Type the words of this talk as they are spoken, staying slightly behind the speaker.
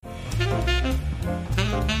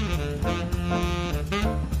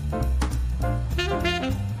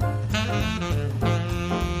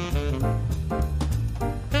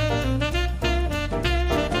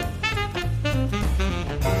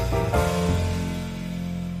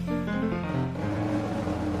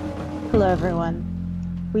Hello,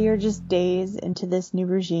 everyone. We are just days into this new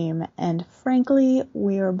regime, and frankly,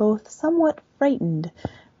 we are both somewhat frightened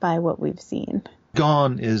by what we've seen.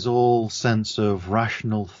 Gone is all sense of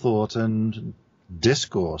rational thought and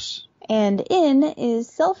discourse. And in is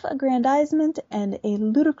self-aggrandizement and a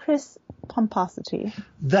ludicrous pomposity.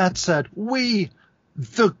 That said, we,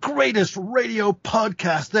 the greatest radio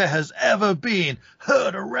podcast there has ever been,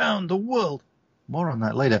 heard around the world. More on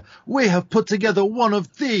that later. We have put together one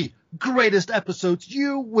of the greatest episodes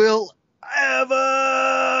you will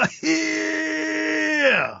ever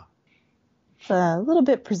hear. It's a little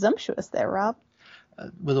bit presumptuous there, Rob.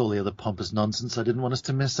 With all the other pompous nonsense, I didn't want us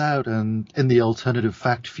to miss out. And in the alternative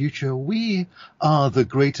fact future, we are the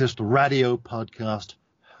greatest radio podcast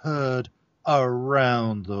heard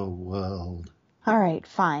around the world. All right,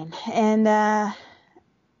 fine. And how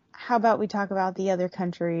about we talk about the other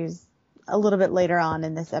countries a little bit later on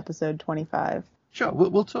in this episode 25? Sure,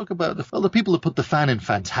 we'll talk about the people that put the fan in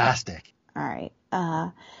fantastic. All right.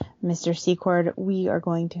 Mr. Secord, we are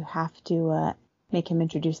going to have to make him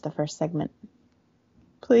introduce the first segment.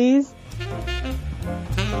 Please?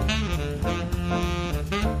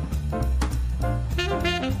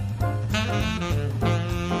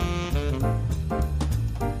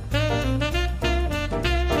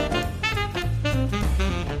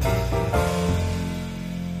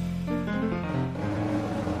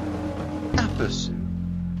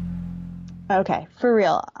 Okay, for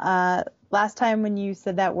real. Last time when you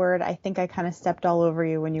said that word, I think I kind of stepped all over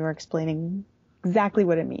you when you were explaining exactly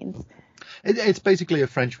what it means. It's basically a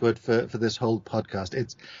French word for this whole podcast.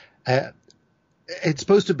 It's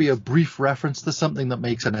supposed to be a brief reference to something that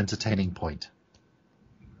makes an entertaining point.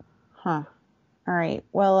 Huh. All right.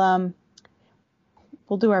 Well,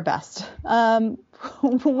 we'll do our best.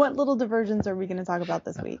 What little diversions are we going to talk about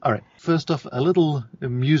this week? All right. First off, a little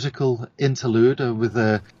musical interlude with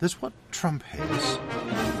There's What Trump Hates.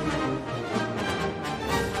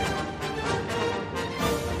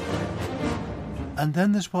 And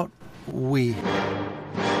then there's what we hate.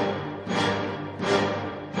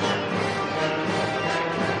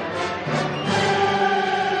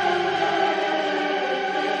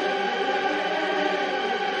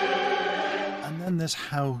 And then there's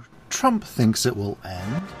how Trump thinks it will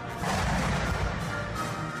end.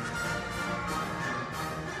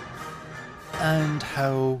 And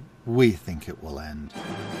how we think it will end.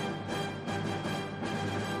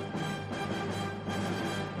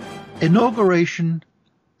 Inauguration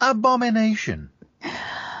Abomination.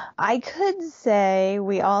 I could say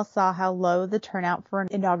we all saw how low the turnout for an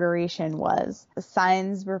inauguration was. The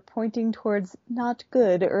signs were pointing towards not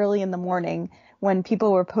good early in the morning when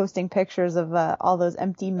people were posting pictures of all those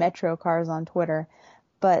empty metro cars on Twitter.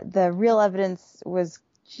 But the real evidence was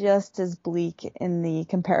just as bleak in the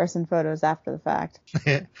comparison photos after the fact.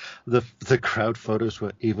 The crowd photos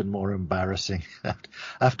were even more embarrassing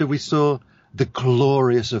after we saw the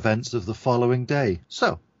glorious events of the following day.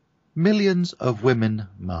 So, millions of women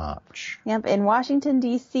march. Yep, in Washington,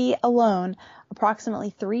 D.C. alone, approximately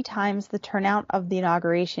 3 times the turnout of the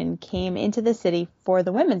inauguration came into the city for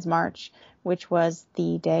the Women's March, which was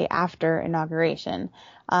the day after inauguration.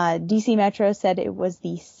 D.C. Metro said it was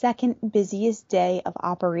the second busiest day of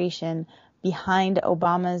operation behind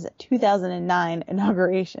Obama's 2009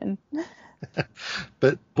 inauguration.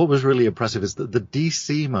 But what was really impressive is that the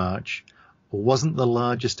D.C. March wasn't the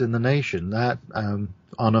largest in the nation. That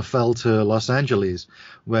honor fell to Los Angeles,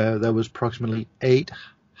 where there was approximately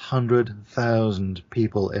 800,000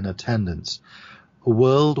 people in attendance.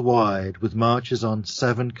 Worldwide, with marches on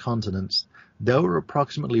 7 continents, there were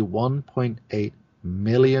approximately 1.8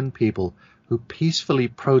 million people who peacefully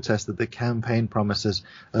protested the campaign promises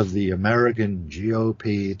of the American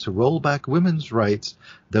GOP to roll back women's rights,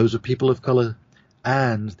 those of people of color,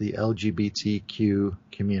 and the LGBTQ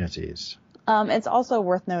communities. It's also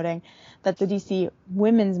worth noting that the D.C.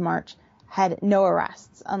 Women's March had no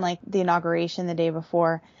arrests, unlike the inauguration the day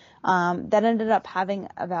before. That ended up having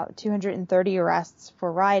about 230 arrests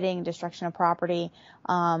for rioting, destruction of property.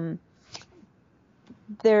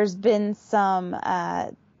 There's been some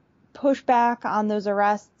pushback on those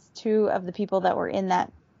arrests. 2 of the people that were in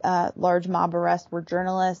that large mob arrest were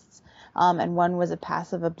journalists, and one was a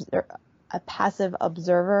passive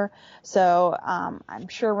observer. So I'm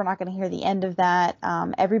sure we're not going to hear the end of that.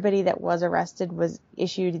 Everybody that was arrested was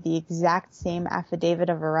issued the exact same affidavit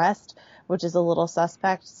of arrest, which is a little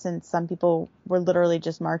suspect since some people were literally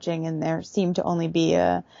just marching and there seemed to only be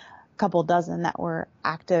a couple dozen that were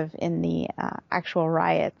active in the actual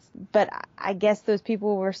riots. But I guess those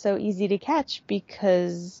people were so easy to catch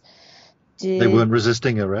because They weren't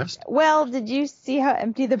resisting arrest? Well, did you see how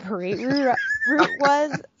empty the parade route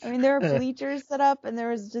was? I mean, there were bleachers set up, and there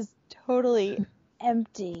was just totally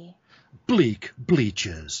empty. Bleak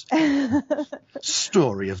bleachers.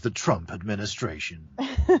 Story of the Trump administration.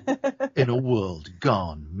 In a world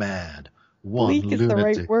gone mad. One Bleak is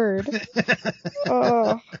lunatic. the right word.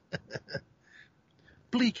 Oh.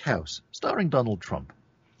 Bleak House, starring Donald Trump.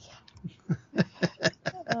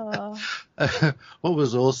 What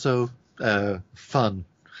was also fun,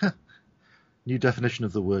 new definition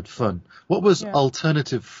of the word fun. What was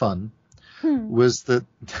alternative fun was that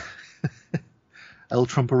El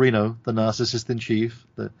Trumperino, the narcissist in chief,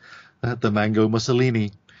 the Mango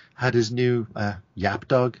Mussolini, had his new yap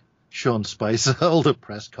dog, Sean Spicer, hold a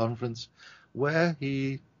press conference where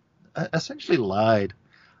he essentially lied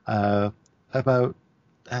about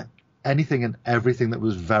anything and everything that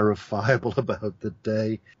was verifiable about the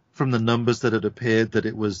day. From the numbers that had appeared, that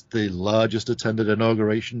it was the largest attended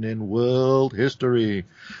inauguration in world history.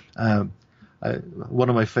 One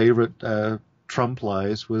of my favorite Trump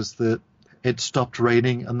lies was that it stopped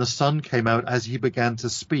raining and the sun came out as he began to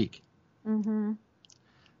speak. Mm-hmm.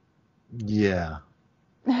 Yeah.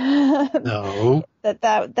 No.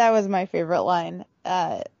 That was my favorite line.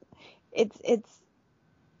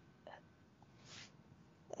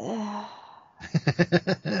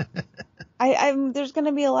 There's going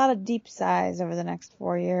to be a lot of deep sighs over the next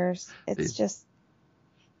 4 years. It's just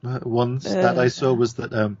one stat I saw was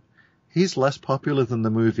that he's less popular than the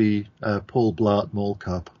movie Paul Blart Mall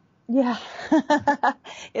Cop. Yeah,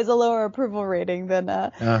 he has a lower approval rating than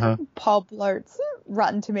Paul Blart's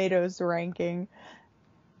Rotten Tomatoes ranking.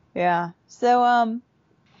 Yeah. So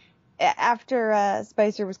after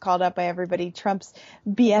Spicer was called up by everybody, Trump's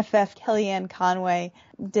BFF Kellyanne Conway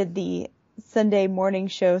did the Sunday morning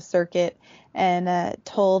show circuit and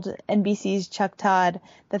told NBC's Chuck Todd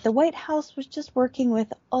that the White House was just working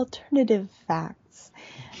with alternative facts,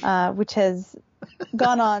 which has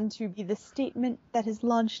gone on to be the statement that has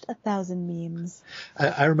launched 1,000 memes.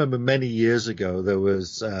 I remember many years ago there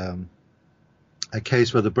was a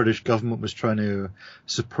case where the British government was trying to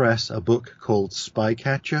suppress a book called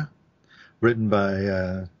Spycatcher, written by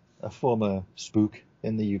a former spook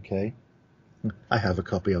in the UK. I have a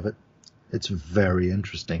copy of it. It's very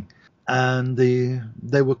interesting. And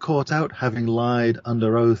they were caught out having lied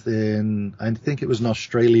under oath in, I think it was an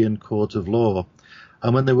Australian court of law.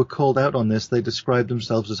 And when they were called out on this, they described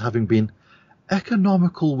themselves as having been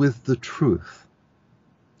economical with the truth.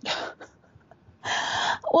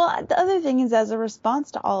 Well, the other thing is, as a response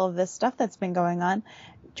to all of this stuff that's been going on,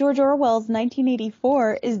 George Orwell's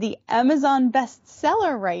 1984 is the Amazon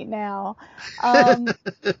bestseller right now.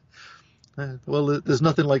 Well, there's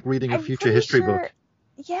nothing like reading a future history book.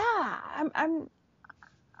 Yeah,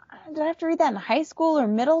 did I have to read that in high school or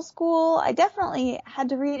middle school? I definitely had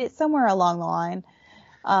to read it somewhere along the line.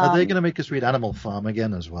 Are they going to make us read Animal Farm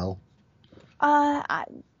again as well? 4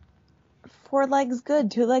 legs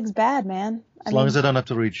good, 2 legs bad, man. As long as I don't have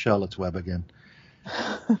to read Charlotte's Web again.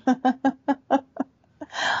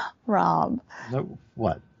 Rob. No,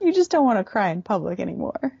 what? You just don't want to cry in public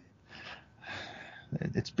anymore.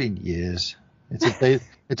 It's been years.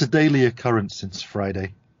 It's a daily occurrence since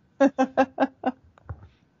Friday. But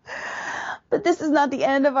this is not the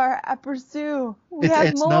end of our Pursue. We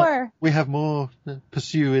have more. We have more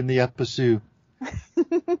Pursue in the Pursue.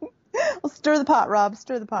 Well, stir the pot, Rob.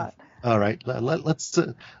 Stir the pot. All right. Let's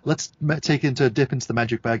take a dip into the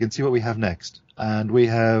magic bag and see what we have next. And we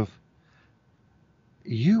have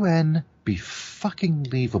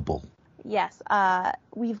UN-befuckinglievable. Yes,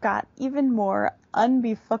 we've got even more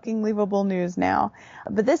unbefuckinglievable news now.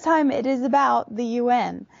 But this time it is about the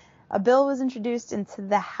UN. A bill was introduced into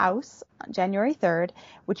the House on January 3rd,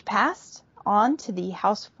 which passed on to the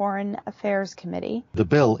House Foreign Affairs Committee. The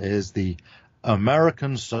bill is the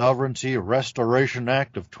American Sovereignty Restoration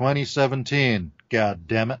Act of 2017. God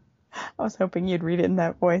damn it. I was hoping you'd read it in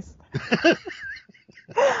that voice.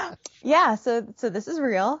 Yeah, so this is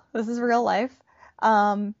real. This is real life.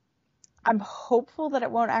 I'm hopeful that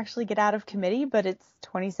it won't actually get out of committee, but it's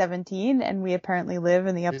 2017 and we apparently live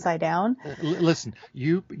in the upside down. Listen,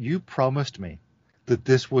 you promised me that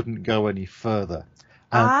this wouldn't go any further.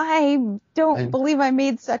 I don't believe I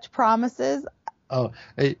made such promises. Oh,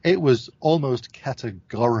 it was almost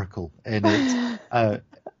categorical in it.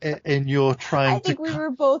 In your trying to... I think we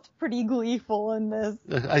were both pretty gleeful in this.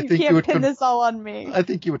 I think you can't pin this all on me. I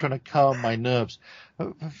think you were trying to calm my nerves.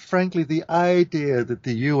 Frankly, the idea that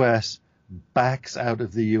the US backs out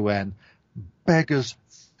of the UN beggars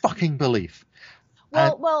fucking belief.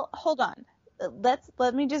 Well, hold on.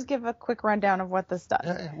 let me just give a quick rundown of what this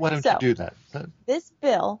does. Why don't you do that? This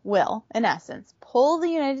bill will, in essence, pull the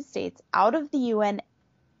United States out of the UN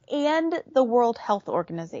and the World Health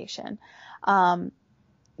Organization. The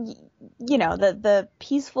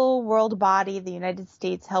peaceful world body the United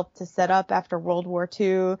States helped to set up after World War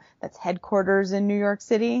II, that's headquarters in New York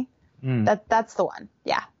City. That's the one.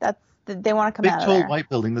 Yeah, they want to come out of there. Big tall white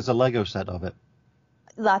building, there's a Lego set of it.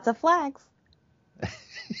 Lots of flags.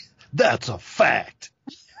 That's a fact.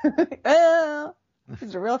 It's a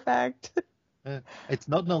real fact. It's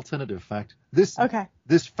not an alternative fact. This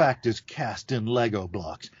fact is cast in Lego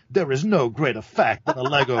blocks. There is no greater fact than a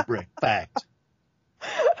Lego brick fact.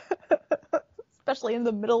 Especially in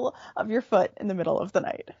the middle of your foot in the middle of the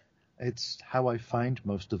night. It's how I find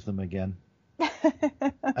most of them again.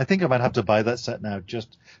 I think I might have to buy that set now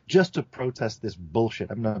just to protest this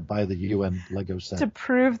bullshit. I'm going to buy the UN Lego set. To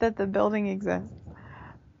prove that the building exists.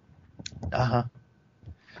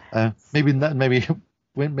 Maybe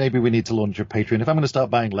we need to launch a Patreon. If I'm going to start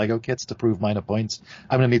buying Lego kits to prove minor points,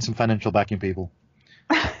 I'm going to need some financial backing, people.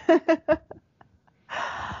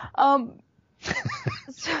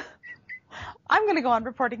 So, I'm going to go on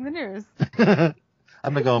reporting the news. I'm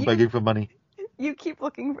going to go on begging for money. You keep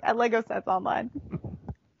looking at Lego sets online.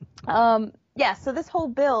 So this whole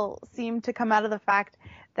bill seemed to come out of the fact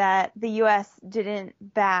that the U.S. didn't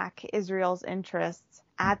back Israel's interests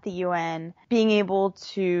at the UN being able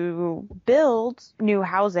to build new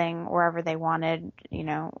housing wherever they wanted,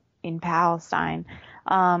 in Palestine.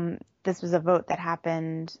 This was a vote that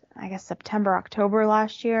happened, I guess, September, October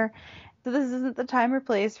last year. So this isn't the time or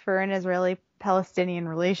place for an Israeli-Palestinian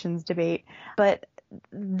relations debate. But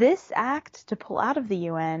this act to pull out of the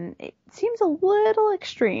UN, it seems a little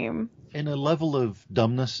extreme. In a level of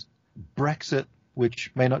dumbness, Brexit,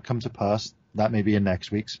 which may not come to pass, that may be in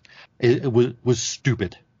next week's, it was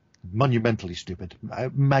stupid. Monumentally stupid.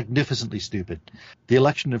 Magnificently stupid. The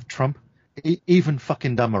election of Trump, even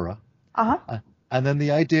fucking dumberer. And then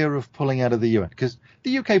the idea of pulling out of the UN. Because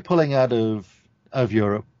the UK pulling out of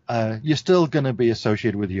Europe, you're still going to be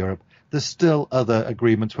associated with Europe. There's still other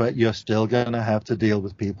agreements where you're still going to have to deal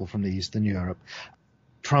with people from the Eastern Europe.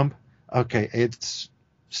 Trump, okay, it's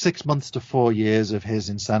 6 months to 4 years of his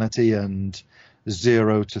insanity and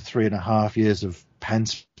 0 to 3.5 years of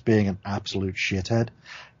Pence being an absolute shithead.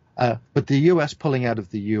 But the US pulling out of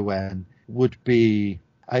the UN would be,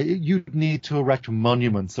 you'd need to erect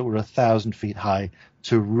monuments that were 1,000 feet high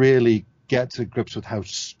to really get to grips with how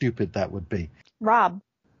stupid that would be. Rob,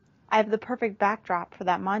 I have the perfect backdrop for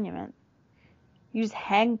that monument. You just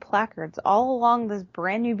hang placards all along this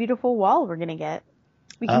brand new beautiful wall we're gonna get.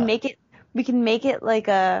 We can make it like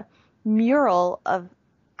a mural of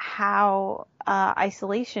how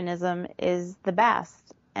isolationism is the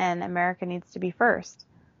best and America needs to be first.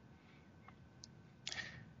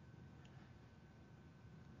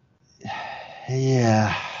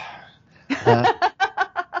 Yeah.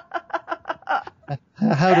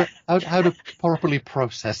 How to properly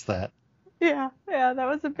process that? Yeah, that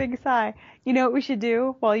was a big sigh. You know what we should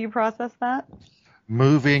do while you process that?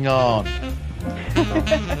 Moving on.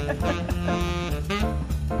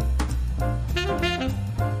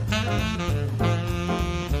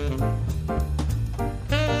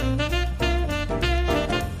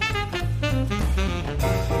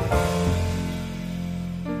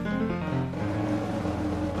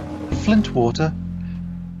 Flint water.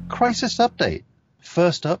 Crisis update.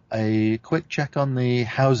 First up, a quick check on the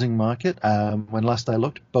housing market. When last I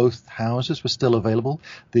looked, both houses were still available.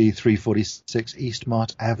 The 346 East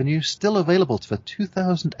Mart Avenue still available for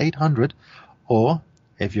 $2,800, or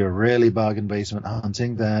if you're really bargain basement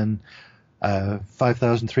hunting, then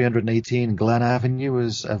 5,318 Glen Avenue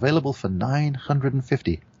is available for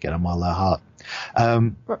 $950. Get them while they're hot.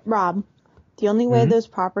 Rob, the only way those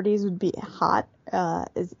properties would be hot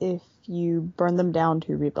is if you burn them down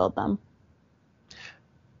to rebuild them.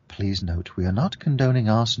 Please note, we are not condoning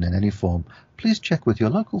arson in any form. Please check with your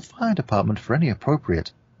local fire department for any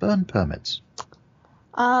appropriate burn permits.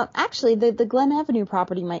 Actually, the Glen Avenue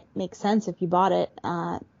property might make sense if you bought it,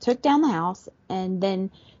 took down the house, and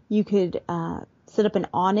then you could set up an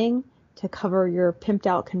awning to cover your pimped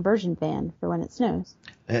out conversion van for when it snows.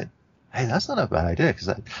 Hey, that's not a bad idea, because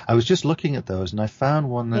I was just looking at those, and I found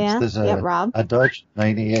one that's a Dodge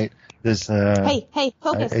 98. There's Hey,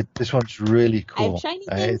 focus. This one's really cool. I have shiny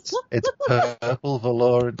things. It's purple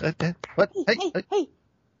velour. What? Hey.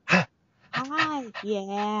 Hi.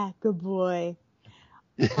 Yeah, good boy.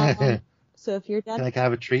 So if you're done, can I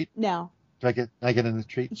have a treat? No. Do I get in the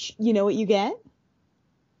treat? You know what you get?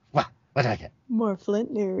 What do I get? More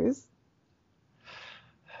Flint news.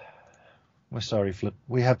 We're sorry, Flip.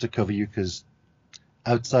 We have to cover you because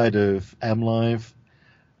outside of MLive,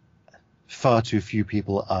 far too few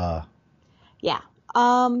people are. Yeah.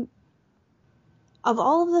 Of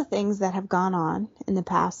all of the things that have gone on in the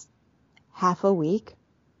past half a week,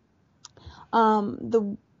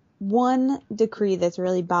 the one decree that's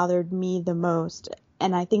really bothered me the most,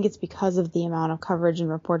 and I think it's because of the amount of coverage and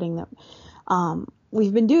reporting that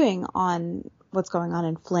we've been doing on what's going on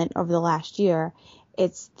in Flint over the last year,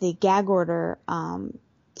 it's the gag order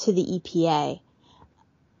to the EPA.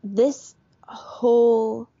 This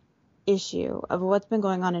whole issue of what's been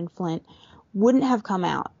going on in Flint wouldn't have come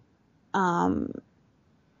out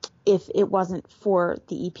if it wasn't for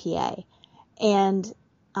the EPA. And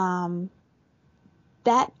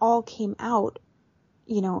that all came out,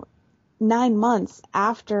 9 months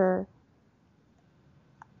after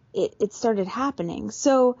it started happening.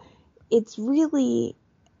 So it's really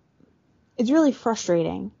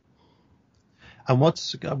frustrating. And one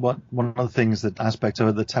of the things aspects of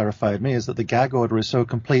it that terrified me is that the gag order is so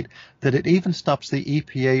complete that it even stops the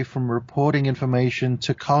EPA from reporting information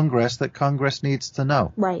to Congress that Congress needs to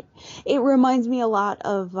know. Right. It reminds me a lot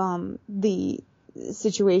of the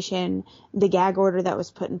situation, the gag order that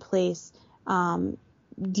was put in place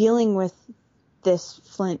dealing with this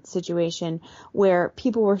Flint situation where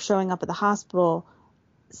people were showing up at the hospital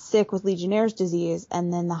sick with Legionnaire's disease,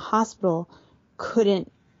 and then the hospital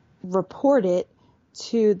couldn't report it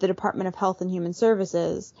to the Department of Health and Human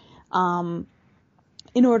Services in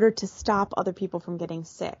order to stop other people from getting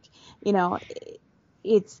sick.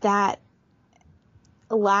 It's that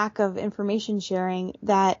lack of information sharing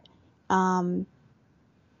that, all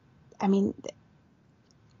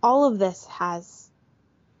of this has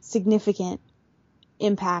significant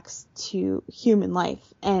impacts to human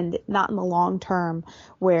life, and not in the long term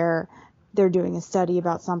where they're doing a study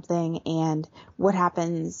about something and what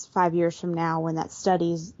happens 5 years from now when that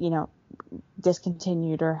study's,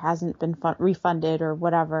 discontinued or hasn't been refunded or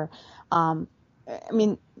whatever.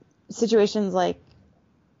 Situations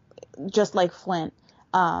just like Flint.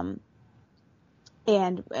 And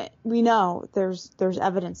we know there's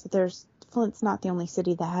evidence that Flint's not the only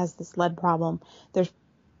city that has this lead problem. There's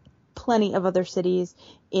plenty of other cities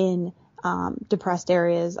in depressed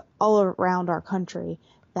areas all around our country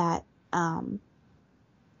that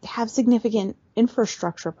have significant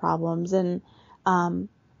infrastructure problems, and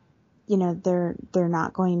they're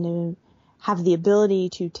not going to have the ability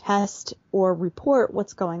to test or report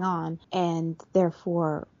what's going on, and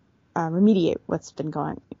therefore remediate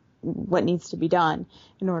what needs to be done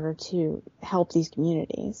in order to help these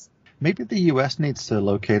communities. Maybe the U.S. needs to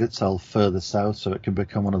locate itself further south so it can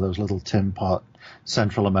become one of those little tin pot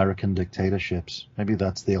Central American dictatorships. Maybe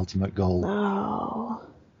that's the ultimate goal. Oh.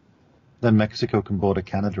 Then Mexico can border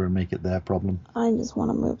Canada and make it their problem. I just want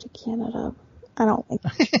to move to Canada. I don't like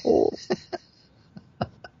it cold.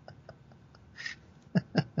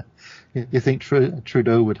 You think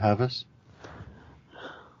Trudeau would have us?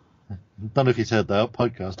 Don't know if he's heard the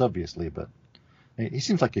podcast, obviously, but he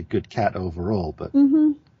seems like a good cat overall. But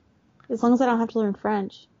as long as I don't have to learn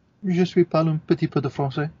French. Je suis parle un petit peu de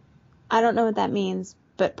français. I don't know what that means,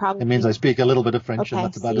 but probably. It means I speak a little bit of French, and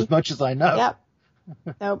that's about as much as I know. Yep.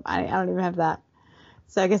 Nope, I don't even have that.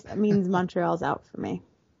 So I guess that means Montreal's out for me.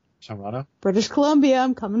 Toronto? British Columbia,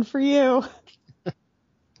 I'm coming for you.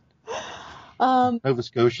 Nova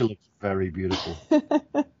Scotia looks very beautiful.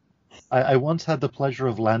 I once had the pleasure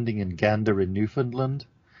of landing in Gander in Newfoundland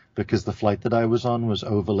because the flight that I was on was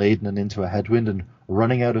overladen and into a headwind and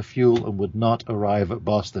running out of fuel and would not arrive at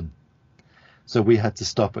Boston. So we had to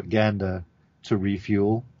stop at Gander to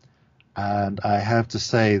refuel. And I have to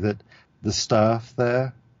say that the staff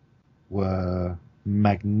there were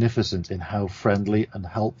magnificent in how friendly and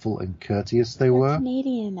helpful and courteous they were.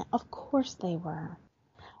 Canadian, of course they were.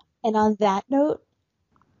 And on that note,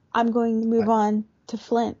 I'm going to move on to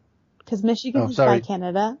Flint, because Michigan is by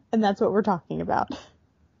Canada, and that's what we're talking about.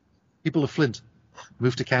 People of Flint,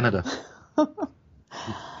 move to Canada.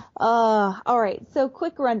 All right, so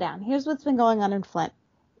quick rundown. Here's what's been going on in Flint.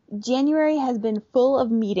 January has been full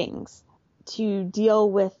of meetings to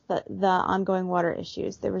deal with the ongoing water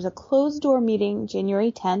issues. There was a closed-door meeting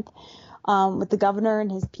January 10th with the governor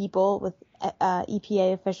and his people, with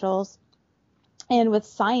EPA officials, and with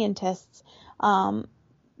scientists.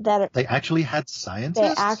 They actually had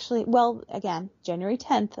scientists? Well, again, January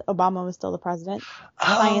 10th, Obama was still the president.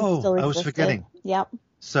 Oh, Science still existed. I was forgetting. Yep.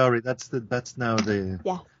 Sorry, that's now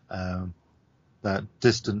the that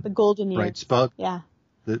distant the golden bright years. spot. Yeah.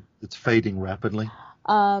 It's fading rapidly.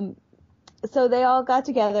 So they all got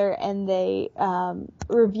together and they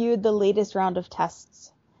reviewed the latest round of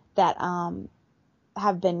tests that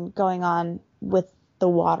have been going on with the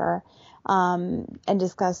water. and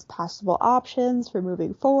discuss possible options for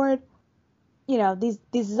moving forward. You know, this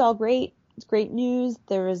is all great. It's great news.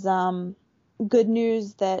 There is good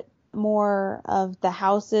news that more of the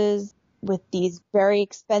houses with these very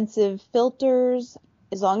expensive filters,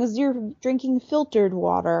 as long as you're drinking filtered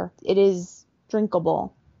water, it is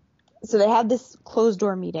drinkable. So they had this closed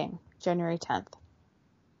door meeting January 10th.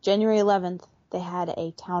 January 11th, they had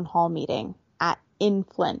a town hall meeting in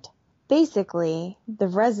Flint. Basically, the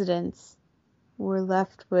residents were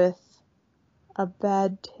left with a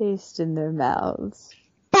bad taste in their mouths.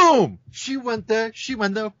 Boom! She went there.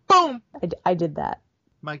 Boom! I did that.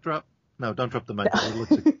 Mic drop. No, don't drop the mic. It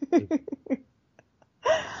looks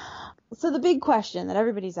So the big question that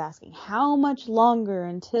everybody's asking, how much longer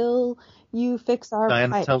until you fix our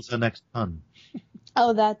Diana pipes? tells her next pun.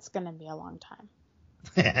 Oh, that's going to be a long time.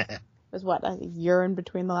 There's what, a year in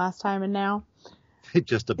between the last time and now?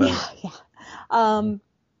 Just about. Yeah.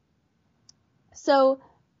 So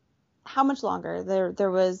how much longer?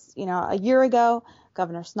 There was, a year ago,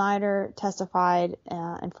 Governor Snyder testified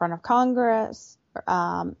in front of Congress,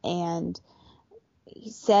 and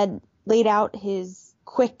he laid out his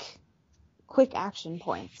quick action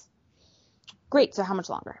points. Great. So how much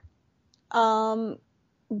longer?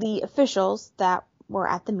 The officials that were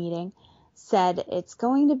at the meeting said it's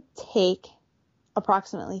going to take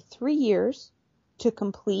approximately 3 years to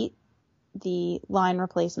complete the line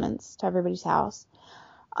replacements to everybody's house.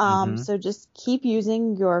 So just keep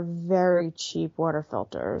using your very cheap water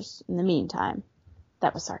filters in the meantime.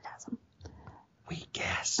 That was sarcasm. We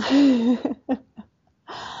guess.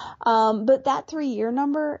 But that 3-year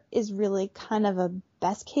number is really kind of a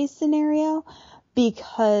best case scenario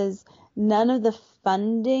because none of the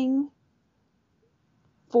funding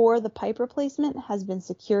for the pipe replacement has been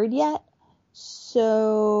secured yet.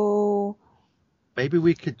 So maybe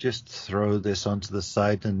we could just throw this onto the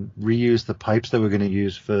side and reuse the pipes that we're going to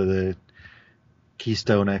use for the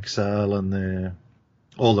Keystone XL and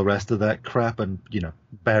all the rest of that crap and,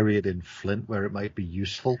 bury it in Flint where it might be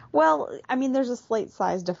useful. Well, I mean, there's a slight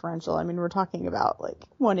size differential. I mean, we're talking about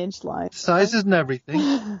 1-inch lines. Size isn't everything.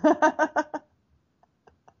 We're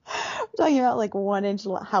talking about 1-inch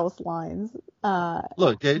house lines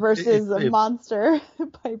versus a monster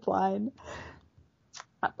pipeline.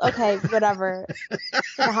 Okay, whatever.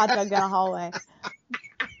 A hot dog down a hallway.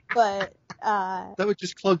 But that would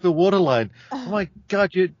just clog the water line. Oh my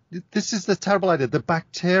God, this is the terrible idea. The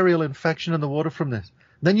bacterial infection in the water from this.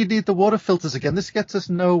 Then you need the water filters again. This gets us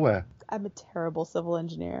nowhere. I'm a terrible civil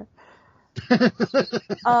engineer.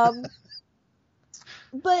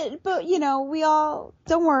 But we all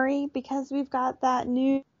don't worry because we've got that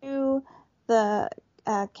the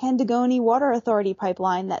Candigoni Water Authority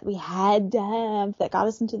pipeline that we had to have that got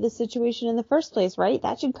us into this situation in the first place, right?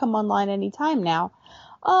 That should come online any time now.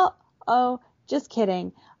 Oh, just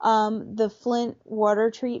kidding. The Flint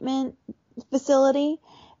water treatment facility,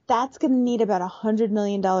 that's going to need about $100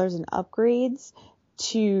 million in upgrades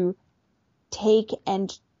to take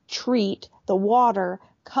and treat the water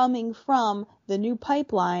coming from the new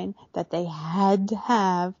pipeline that they had to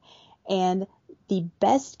have. And the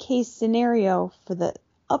best case scenario for the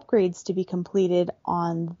upgrades to be completed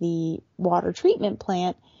on the water treatment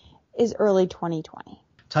plant is early 2020.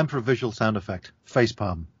 Time for a visual sound effect.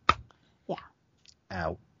 Facepalm. Yeah.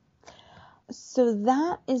 Ow. So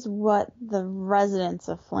that is what the residents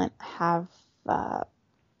of Flint have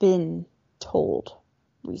been told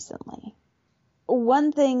recently.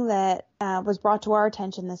 One thing that was brought to our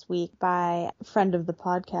attention this week by a friend of the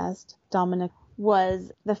podcast, Dominic,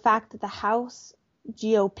 was the fact that the House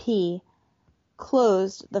GOP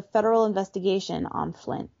closed the federal investigation on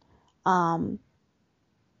Flint.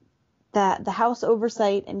 That the House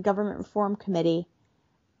Oversight and Government Reform Committee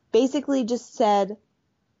basically just said,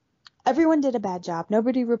 everyone did a bad job.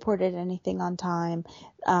 Nobody reported anything on time.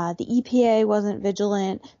 The EPA wasn't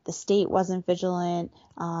vigilant. The state wasn't vigilant.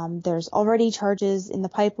 There's already charges in the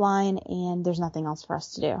pipeline, and there's nothing else for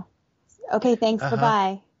us to do. Okay, thanks.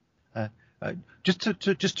 Bye-bye. Just to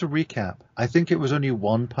recap, I think it was only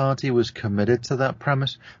one party was committed to that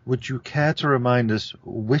premise. Would you care to remind us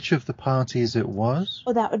which of the parties it was?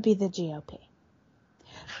 Oh, that would be the GOP.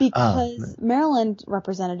 Because Maryland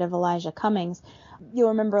Representative Elijah Cummings, you'll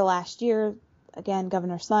remember last year, again,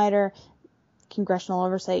 Governor Snyder, Congressional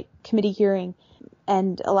Oversight Committee hearing,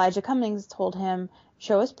 and Elijah Cummings told him,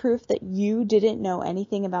 show us proof that you didn't know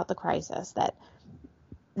anything about the crisis, that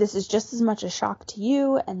this is just as much a shock to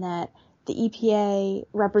you, and that the EPA,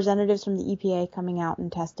 representatives from the EPA coming out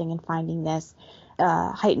and testing and finding this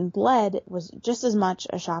heightened lead was just as much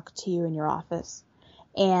a shock to you in your office.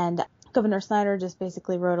 And Governor Snyder just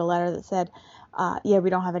basically wrote a letter that said, yeah, we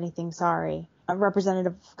don't have anything, sorry.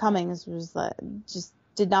 Representative Cummings was just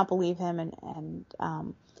did not believe him and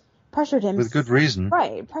pressured him. With good reason.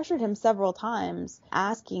 Right. Pressured him several times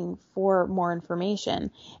asking for more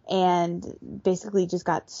information and basically just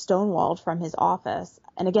got stonewalled from his office.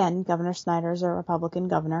 And again, Governor Snyder's a Republican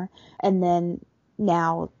governor. And then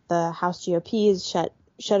now the House GOP has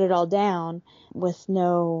shut it all down with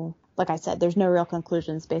no, like I said, there's no real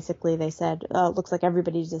conclusions. Basically, they said, it looks like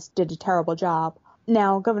everybody just did a terrible job.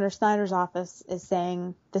 Now, Governor Snyder's office is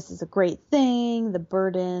saying this is a great thing. The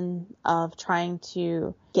burden of trying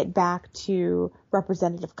to get back to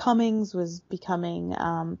Representative Cummings was becoming,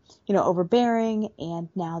 overbearing, and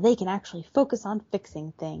now they can actually focus on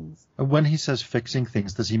fixing things. When he says fixing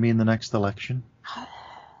things, does he mean the next election?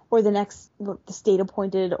 Or the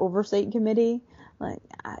state-appointed oversight committee? Like,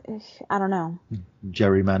 I don't know.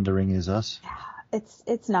 Gerrymandering is us.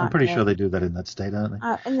 It's not. I'm pretty good. sure they do that in that state, aren't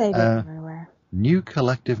they? And they do it everywhere. New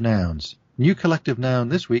collective nouns. New collective noun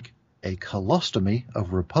this week, a colostomy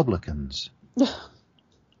of Republicans.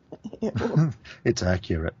 It's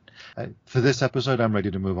accurate. For this episode, I'm ready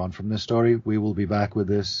to move on from this story. We will be back with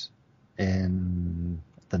this in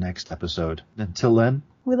the next episode. Until then.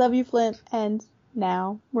 We love you, Flint, and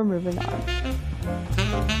now we're moving on.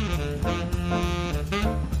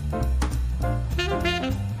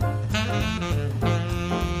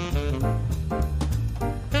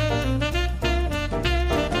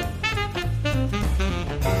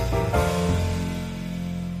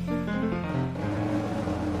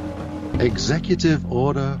 Executive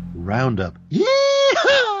Order Roundup.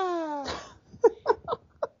 Yeehaw!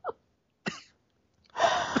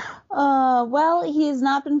 Well, he has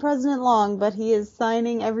not been president long, but he is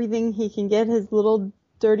signing everything he can get his little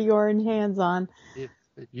dirty orange hands on. If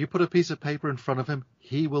you put a piece of paper in front of him,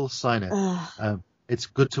 he will sign it. It's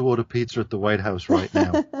good to order pizza at the White House right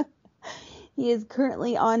now. He is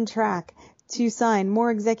currently on track to sign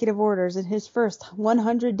more executive orders in his first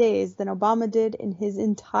 100 days than Obama did in his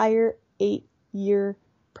entire 8-year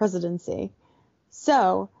presidency.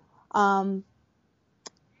 So,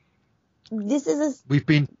 this is We've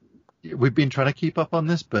been trying to keep up on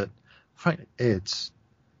this, but frankly, it's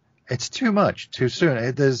too much too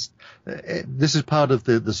soon. This is part of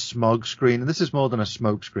the smog screen, and this is more than a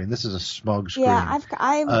smoke screen. This is a smog screen. Yeah,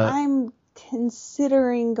 I'm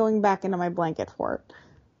considering going back into my blanket fort.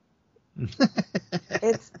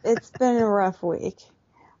 It's been a rough week.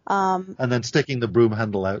 And then sticking the broom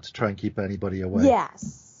handle out to try and keep anybody away.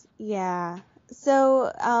 Yes. Yeah.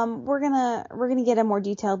 So we're gonna get a more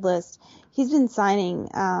detailed list. He's been signing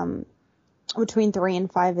between 3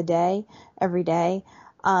 and 5 a day every day.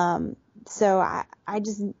 So I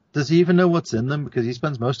just... Does he even know what's in them? Because he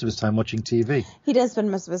spends most of his time watching TV. He does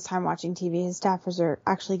spend most of his time watching TV. His staffers are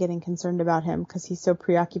actually getting concerned about him because he's so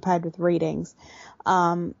preoccupied with ratings.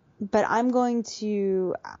 But I'm going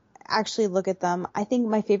to actually look at them. I think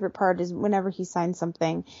my favorite part is whenever he signs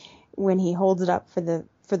something, when he holds it up for the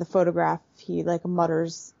photograph, he like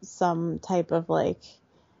mutters some type of like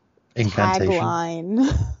incantation tagline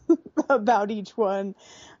about each one.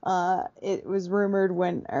 It was rumored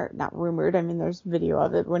not rumored, I mean there's video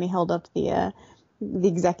of it, when he held up the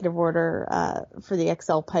executive order for the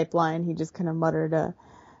XL pipeline, he just kind of muttered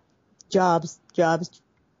jobs,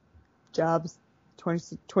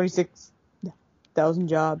 26,000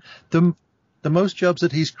 jobs. The most jobs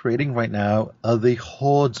that he's creating right now are the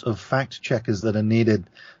hordes of fact checkers that are needed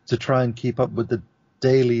to try and keep up with the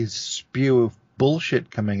daily spew of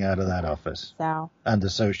bullshit coming out of that office and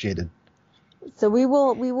associated. So we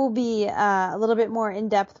will be a little bit more in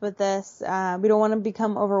depth with this. We don't want to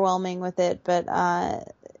become overwhelming with it, but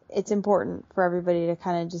it's important for everybody to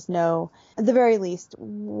kind of just know, at the very least,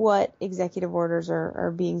 what executive orders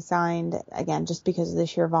are being signed, again, just because of the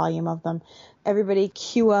sheer volume of them. Everybody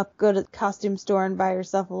queue up, go to the costume store and buy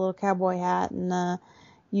yourself a little cowboy hat, and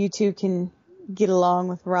you two can get along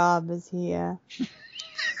with Rob as he...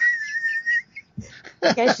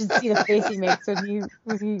 You guys should see the face he makes when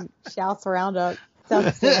he shouts Roundup. It's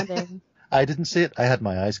outstanding. I didn't see it. I had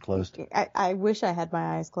my eyes closed. I wish I had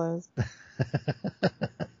my eyes closed.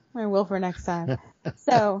 I will for next time.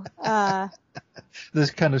 So, this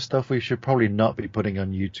kind of stuff we should probably not be putting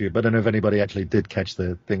on YouTube. I don't know if anybody actually did catch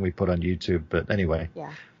the thing we put on YouTube, but anyway.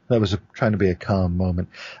 Yeah. That was trying to be a calm moment.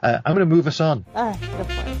 I'm going to move us on. All right, go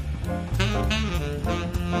for it.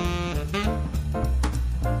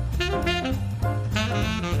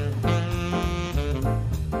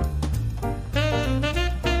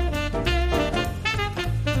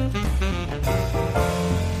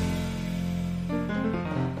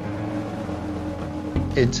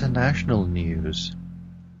 International news.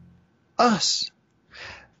 us.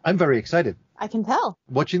 I'm very excited. I can tell.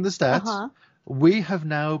 Watching the stats, we have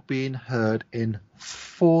now been heard in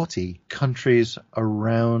 40 countries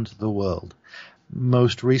around the world.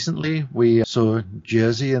 Most recently, we saw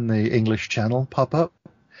Jersey in the English Channel pop up.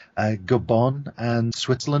 Gabon and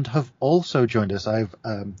Switzerland have also joined us. I've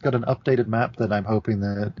got an updated map that I'm hoping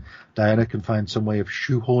that Diana can find some way of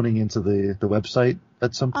shoehorning into the website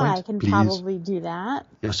at some point. I can probably do that.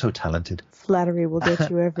 You're so talented. Flattery will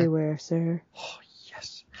get you everywhere, sir. Oh,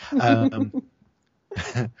 yes.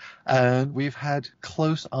 And we've had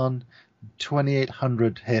close on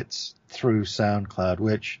 2,800 hits through SoundCloud,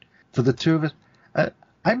 which for the two of us,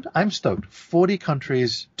 I'm stoked. 40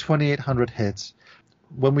 countries, 2,800 hits.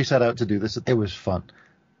 When we set out to do this, it was fun.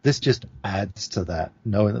 This just adds to that,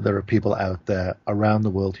 knowing that there are people out there around the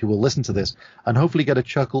world who will listen to this and hopefully get a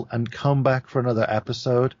chuckle and come back for another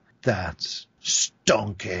episode. That's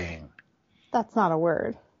stonking. That's not a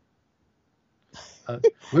word.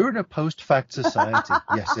 We're in a post-fact society.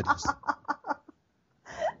 Yes, it is.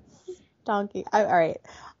 Stonking. All right.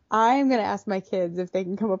 I'm going to ask my kids if they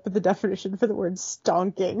can come up with a definition for the word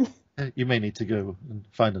stonking. You may need to go and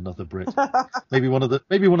find another Brit. Maybe one of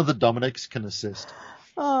the Dominics can assist.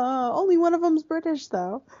 Only one of them's British,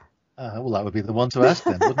 though. Well, that would be the one to ask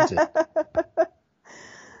then, wouldn't it?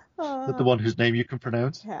 The one whose name you can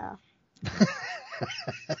pronounce? Yeah.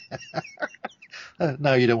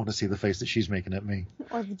 Now you don't want to see the face that she's making at me.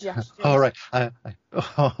 Or the gestures. All right.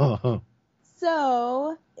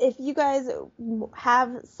 So, if you guys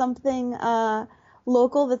have something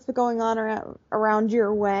local that's going on around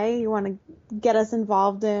your way, you want to get us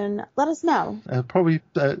involved in, let us know. Probably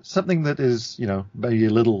something that is, maybe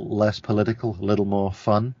a little less political, a little more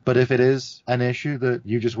fun. But if it is an issue that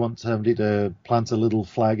you just want somebody to plant a little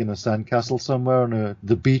flag in a sandcastle somewhere on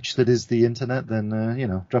the beach that is the internet, then,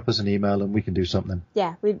 drop us an email and we can do something.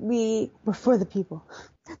 Yeah, we're for the people.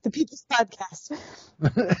 The People's Podcast.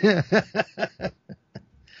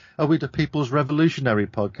 Are we the People's Revolutionary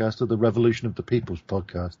Podcast or the Revolution of the People's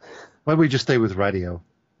Podcast? Why don't we just stay with radio?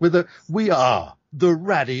 We are the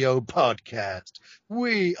Radio Podcast.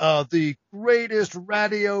 We are the greatest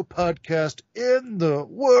radio podcast in the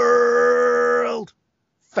world.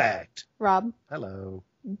 Fact. Rob. Hello.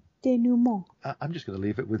 Denouement. I'm just going to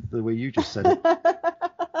leave it with the way you just said it.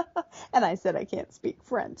 And I said I can't speak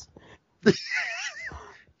French.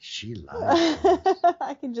 She lied.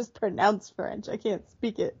 I can just pronounce French. I can't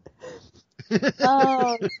speak it.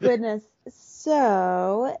 Oh, goodness.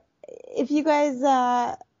 So, if you guys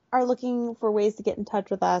are looking for ways to get in touch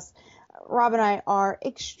with us, Rob and I are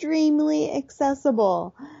extremely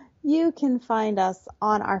accessible. You can find us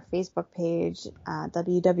on our Facebook page,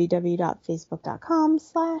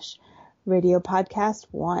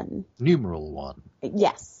 www.facebook.com/radiopodcast1. Numeral 1.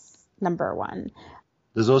 Yes, number 1.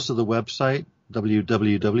 There's also the website,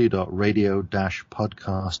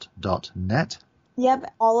 www.radio-podcast.net.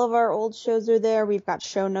 Yep, all of our old shows are there. We've got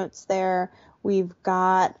show notes there. We've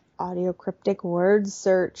got audio cryptic word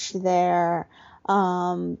search there.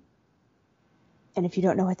 And if you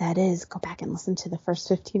don't know what that is, go back and listen to the first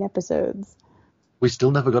 15 episodes. We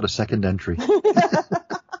still never got a second entry.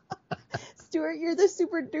 Stuart, you're the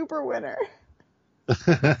super duper winner.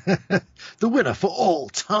 The winner for all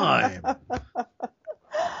time.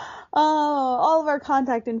 All of our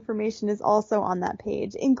contact information is also on that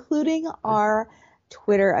page, including our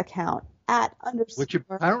Twitter account @_. Which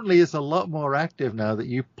apparently is a lot more active now that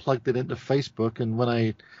you plugged it into Facebook. And when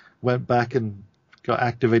I went back and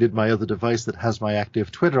activated my other device that has my active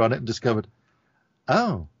Twitter on it and discovered,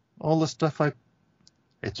 all the stuff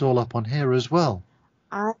it's all up on here as well.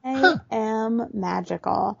 I am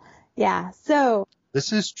magical. Yeah. So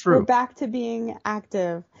this is true. We're back to being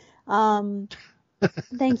active.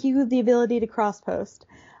 Thank you, the ability to cross-post.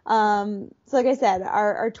 So like I said,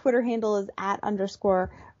 our Twitter handle is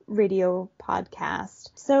 @_radio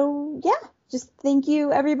podcast. So yeah, just thank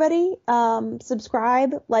you, everybody.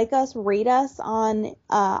 Subscribe, like us, rate us on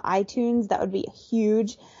iTunes. That would be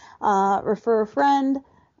huge. Refer a friend.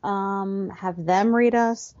 Have them rate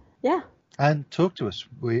us. Yeah. And talk to us.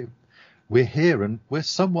 We're here and we're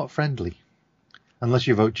somewhat friendly. Unless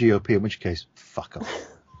you vote GOP, in which case, fuck off.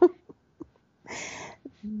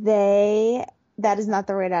 That is not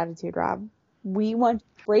the right attitude, Rob. We want to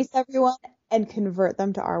embrace everyone and convert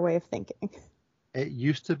them to our way of thinking. It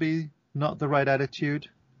used to be not the right attitude,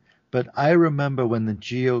 but I remember when the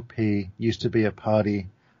GOP used to be a party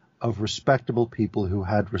of respectable people who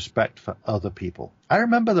had respect for other people. I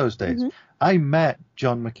remember those days. Mm-hmm. I met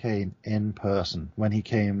John McCain in person when he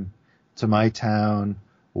came to my town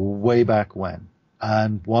way back when.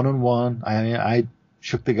 And one-on-one, I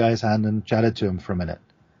shook the guy's hand and chatted to him for a minute.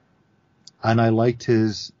 and I liked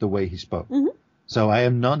the way he spoke. Mm-hmm. So I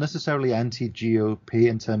am not necessarily anti-GOP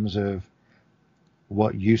in terms of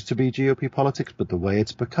what used to be GOP politics, but the way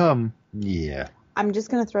it's become, yeah. I'm just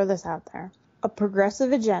going to throw this out there. A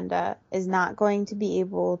progressive agenda is not going to be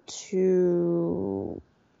able to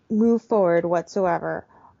move forward whatsoever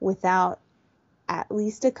without at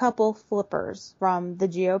least a couple flippers from the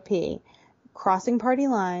GOP crossing party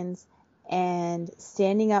lines and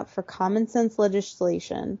standing up for common sense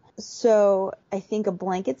legislation. So I think a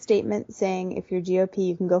blanket statement saying if you're GOP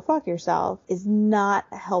you can go fuck yourself is not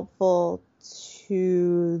helpful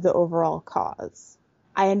to the overall cause.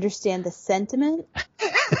 I understand the sentiment.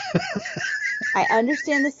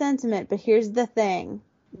 But here's the thing.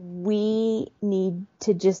 We need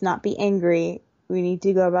to just not be angry. We need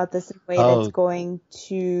to go about this in a way that's going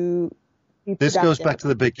to be productive. This goes back to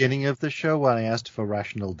the beginning of the show when I asked for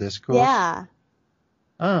rational discourse. Yeah.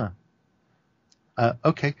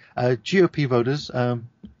 Okay. GOP voters,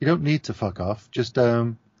 you don't need to fuck off. Just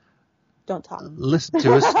don't talk. Listen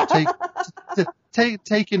to us.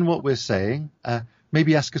 Take in what we're saying.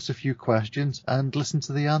 Maybe ask us a few questions and listen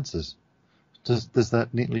to the answers. Does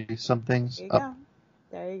that neatly sum things up?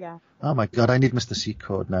 There you go. Oh my God, I need Mr.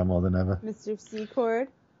 Secord now more than ever. Mr. Secord,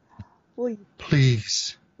 will you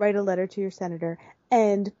please write a letter to your senator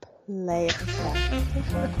and play it?